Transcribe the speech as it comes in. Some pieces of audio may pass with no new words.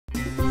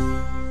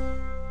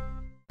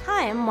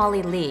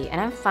Molly Lee,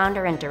 and I'm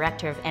founder and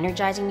director of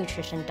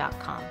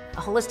EnergizingNutrition.com,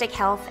 a holistic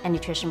health and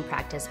nutrition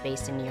practice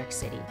based in New York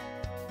City.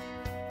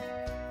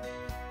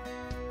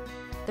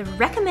 The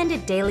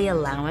recommended daily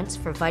allowance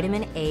for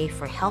vitamin A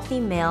for healthy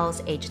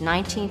males aged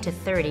 19 to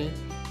 30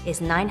 is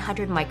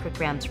 900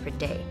 micrograms per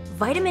day.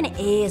 Vitamin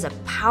A is a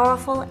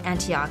powerful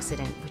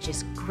antioxidant, which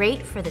is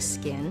great for the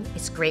skin,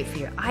 it's great for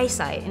your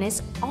eyesight, and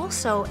it's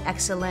also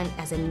excellent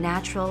as a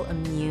natural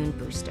immune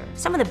booster.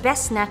 Some of the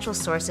best natural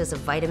sources of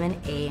vitamin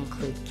A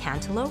include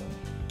cantaloupe,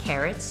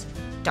 carrots,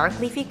 dark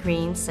leafy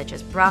greens such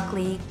as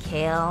broccoli,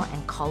 kale,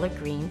 and collard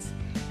greens,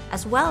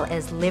 as well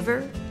as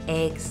liver,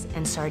 eggs,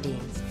 and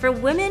sardines. For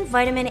women,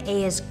 vitamin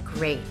A is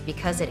great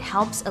because it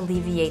helps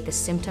alleviate the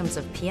symptoms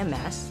of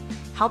PMS,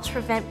 helps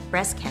prevent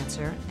breast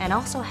cancer, and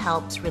also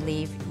helps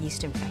relieve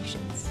yeast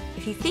infections.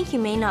 If you think you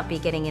may not be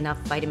getting enough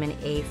vitamin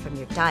A from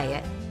your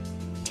diet,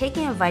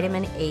 taking a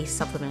vitamin A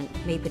supplement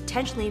may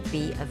potentially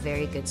be a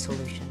very good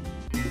solution.